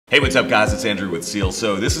Hey, what's up guys? It's Andrew with Seal.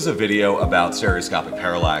 So this is a video about stereoscopic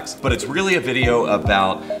parallax, but it's really a video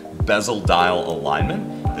about bezel dial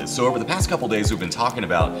alignment. So over the past couple days we've been talking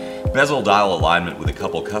about bezel dial alignment with a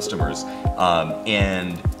couple customers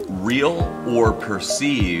and real or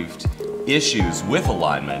perceived issues with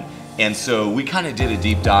alignment. And so we kind of did a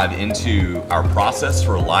deep dive into our process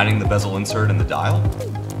for aligning the bezel insert in the dial,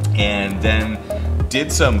 and then did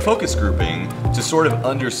some focus grouping to sort of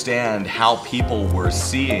understand how people were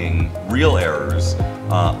seeing real errors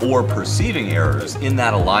or perceiving errors in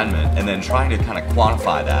that alignment, and then trying to kind of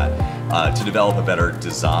quantify that to develop a better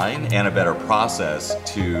design and a better process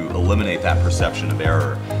to eliminate that perception of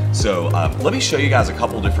error. So let me show you guys a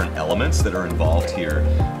couple different elements that are involved here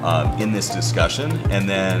in this discussion, and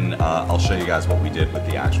then I'll show you guys what we did with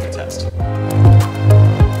the actual test.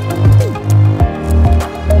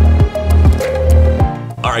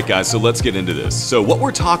 Alright guys, so let's get into this. So what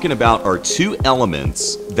we're talking about are two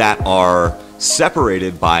elements that are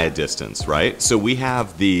separated by a distance, right? So we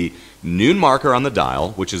have the noon marker on the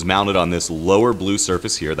dial, which is mounted on this lower blue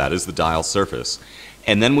surface here, that is the dial surface.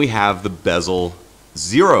 And then we have the bezel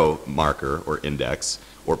zero marker or index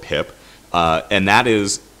or pip, and that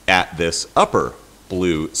is at this upper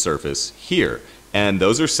blue surface here. And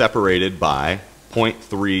those are separated by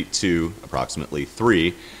 0.32, approximately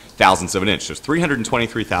 3 thousandths of an inch. There's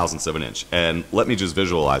 323 thousandths of an inch. And let me just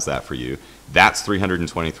visualize that for you. That's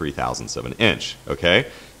 323 thousandths of an inch, okay?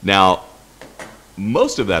 Now,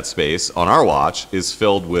 most of that space on our watch is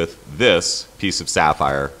filled with this piece of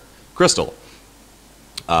sapphire crystal.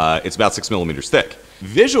 It's about 6 millimeters thick.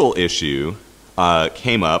 Visual issue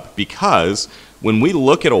came up because when we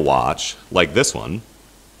look at a watch like this one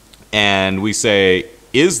and we say,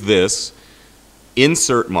 is this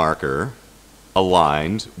insert marker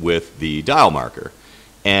aligned with the dial marker?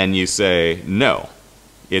 And you say, no,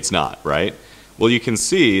 it's not, right? Well, you can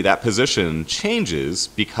see that position changes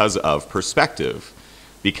because of perspective,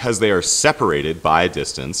 because they are separated by a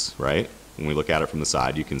distance, right? When we look at it from the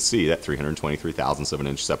side, you can see that 323 thousandths of an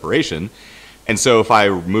inch separation. And so if I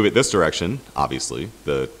move it this direction, obviously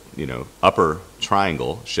the upper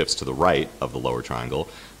triangle shifts to the right of the lower triangle.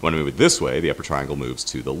 When I move it this way, the upper triangle moves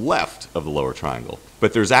to the left of the lower triangle.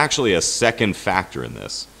 But there's actually a second factor in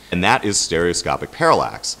this, and that is stereoscopic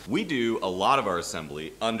parallax. We do a lot of our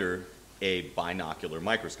assembly under a binocular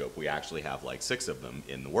microscope. We actually have like 6 of them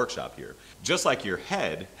in the workshop here. Just like your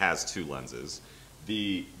head has 2 lenses,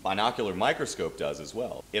 the binocular microscope does as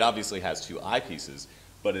well. It obviously has 2 eyepieces,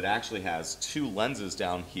 but it actually has 2 lenses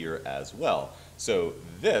down here as well. So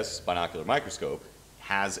this binocular microscope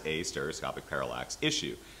has a stereoscopic parallax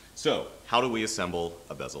issue. So how do we assemble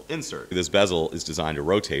a bezel insert? This bezel is designed to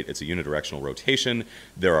rotate. It's a unidirectional rotation.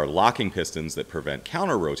 There are locking pistons that prevent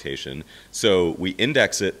counter rotation. So we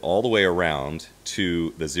index it all the way around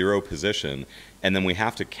to the 0 position, and then we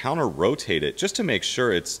have to counter rotate it just to make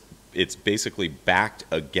sure it's basically backed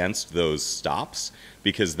against those stops,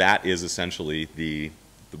 because that is essentially the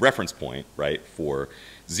reference point, right, for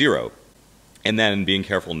 0. And then being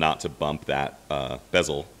careful not to bump that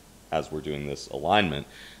bezel as we're doing this alignment,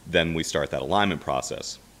 then we start that alignment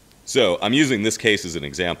process. So I'm using this case as an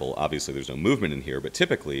example. Obviously there's no movement in here, but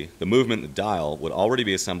typically the movement in the dial would already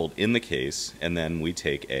be assembled in the case, and then we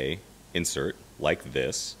take a insert like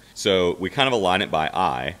this. So we kind of align it by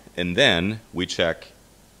eye, and then we check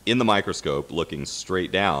in the microscope looking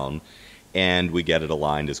straight down, and we get it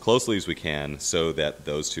aligned as closely as we can so that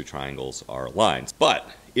those 2 triangles are aligned. But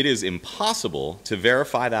it is impossible to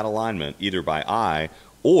verify that alignment either by eye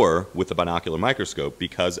or with the binocular microscope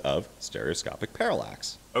because of stereoscopic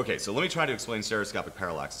parallax. Okay, so let me try to explain stereoscopic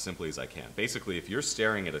parallax as simply as I can. Basically, if you're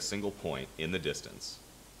staring at a single point in the distance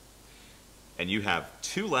and you have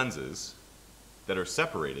 2 lenses that are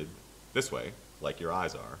separated this way, like your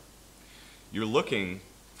eyes are, you're looking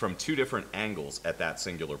from 2 different angles at that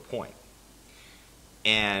singular point.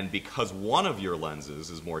 And because one of your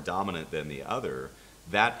lenses is more dominant than the other,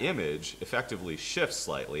 that image effectively shifts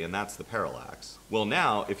slightly, and that's the parallax. Well,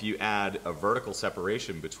 now if you add a vertical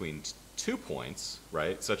separation between 2 points,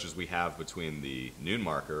 right, such as we have between the noon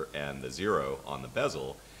marker and the 0 on the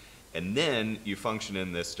bezel, and then you function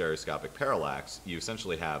in this stereoscopic parallax, you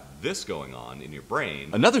essentially have this going on in your brain.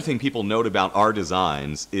 Another thing people note about our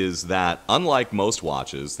designs is that unlike most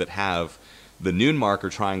watches that have the noon marker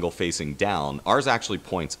triangle facing down, ours actually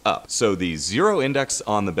points up. So the 0 index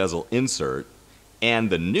on the bezel insert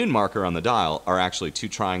and the noon marker on the dial are actually 2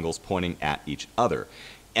 triangles pointing at each other.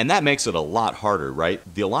 And that makes it a lot harder, right?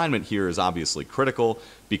 The alignment here is obviously critical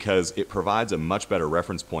because it provides a much better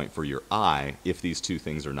reference point for your eye if these two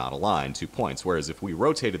things are not aligned, 2 points. Whereas if we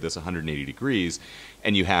rotated this 180 degrees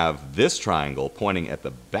and you have this triangle pointing at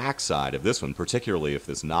the back side of this one, particularly if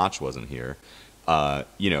this notch wasn't here,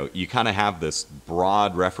 you kind of have this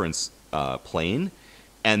broad reference plane,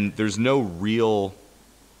 and there's no real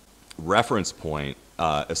reference point,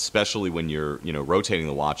 especially when you're rotating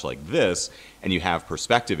the watch like this and you have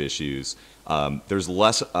perspective issues. There's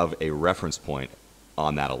less of a reference point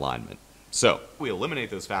on that alignment. So we eliminate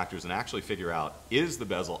those factors and actually figure out, is the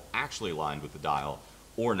bezel actually aligned with the dial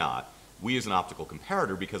or not? We use an optical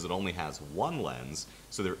comparator because it only has one lens,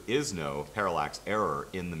 so there is no parallax error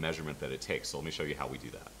in the measurement that it takes. So let me show you how we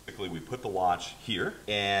do that. Basically, we put the watch here,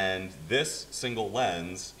 and this single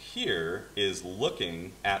lens here is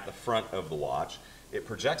looking at the front of the watch. It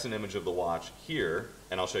projects an image of the watch here,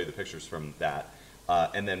 and I'll show you the pictures from that.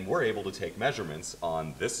 And then we're able to take measurements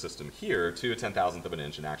on this system here to a 10,000th of an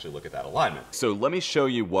inch and actually look at that alignment. So let me show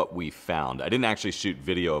you what we found. I didn't actually shoot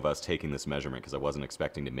video of us taking this measurement because I wasn't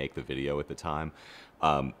expecting to make the video at the time.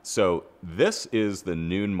 So this is the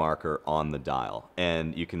noon marker on the dial,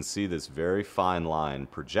 and you can see this very fine line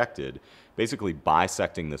projected, basically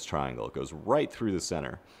bisecting this triangle. It goes right through the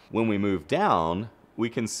center. When we move down, we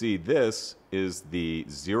can see this is the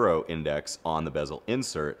 0 index on the bezel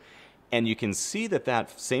insert. And you can see that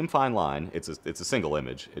that same fine line, it's a single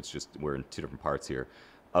image, it's just, we're in two different parts here,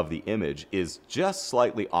 of the image is just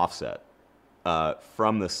slightly offset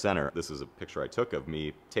from the center. This is a picture I took of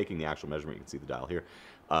me taking the actual measurement. You can see the dial here.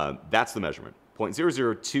 That's the measurement.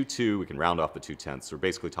 0.0022, we can round off the 2/10. We're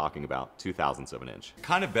basically talking about 2,000ths of an inch. To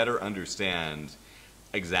kind of better understand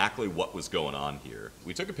exactly what was going on here,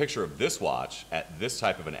 we took a picture of this watch at this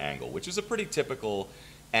type of an angle, which is a pretty typical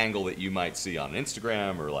angle that you might see on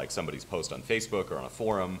Instagram or like somebody's post on Facebook or on a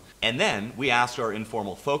forum. And then we asked our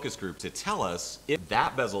informal focus group to tell us if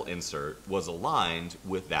that bezel insert was aligned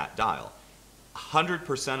with that dial.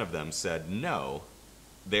 100% of them said no,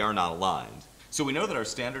 they are not aligned. So we know that our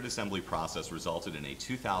standard assembly process resulted in a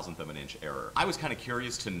 2,000th of an inch error. I was kind of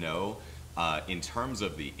curious to know in terms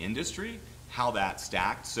of the industry how that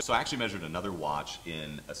stacked. So I actually measured another watch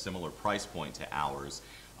in a similar price point to ours.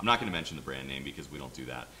 I'm not going to mention the brand name because we don't do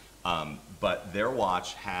that. But their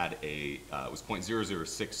watch had it was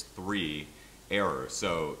 0.0063 error.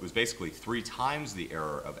 So it was basically 3 times the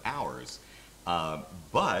error of ours.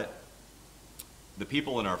 But the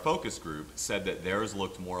people in our focus group said that theirs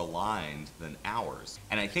looked more aligned than ours.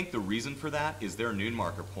 And I think the reason for that is their noon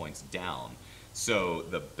marker points down. So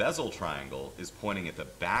the bezel triangle is pointing at the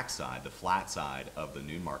back side, the flat side of the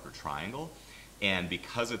noon marker triangle. And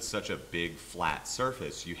because it's such a big flat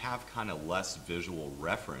surface, you have kind of less visual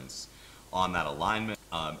reference on that alignment,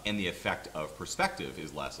 and the effect of perspective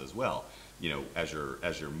is less as well. As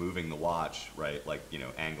you're moving the watch, right, like,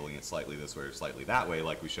 angling it slightly this way or slightly that way,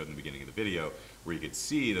 like we showed in the beginning of the video, where you could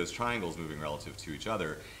see those triangles moving relative to each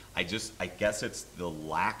other. I guess it's the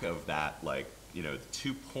lack of that, like,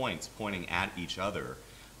 2 points pointing at each other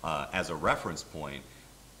as a reference point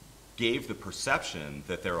gave the perception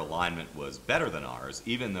that their alignment was better than ours,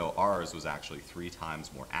 even though ours was actually 3 times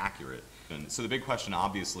more accurate. And so the big question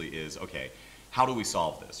obviously is, okay, how do we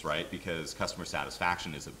solve this, right? Because customer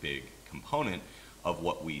satisfaction is a big component of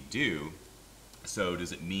what we do. So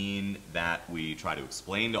does it mean that we try to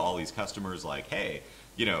explain to all these customers like, hey,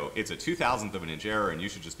 it's a 2,000th of an inch error and you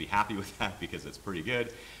should just be happy with that because it's pretty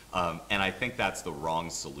good? And I think that's the wrong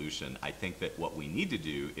solution. I think that what we need to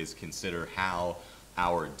do is consider how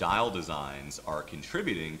our dial designs are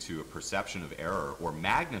contributing to a perception of error or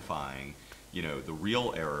magnifying, the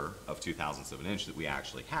real error of 2,000ths of an inch that we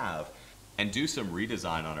actually have, and do some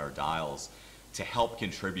redesign on our dials to help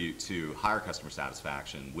contribute to higher customer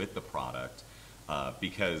satisfaction with the product,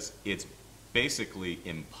 because it's basically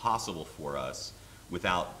impossible for us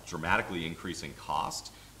without dramatically increasing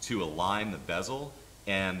cost to align the bezel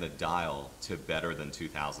and the dial to better than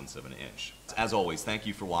 2,000ths of an inch. As always, thank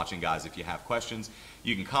you for watching, guys. If you have questions,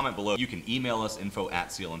 you can comment below. You can email us,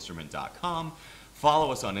 info@sealinstrument.com.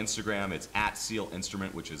 Follow us on Instagram. It's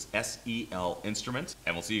 @sealinstrument, which is SEL Instrument.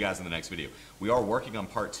 And we'll see you guys in the next video. We are working on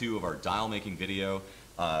part 2 of our dial making video.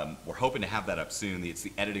 We're hoping to have that up soon. It's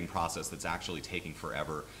the editing process that's actually taking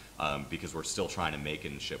forever because we're still trying to make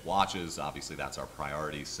and ship watches. Obviously, that's our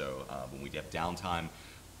priority. So when we have downtime,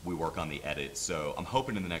 we work on the edit. So I'm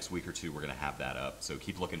hoping in the next week or 2 we're going to have that up. So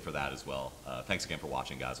keep looking for that as well. Thanks again for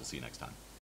watching, guys. We'll see you next time.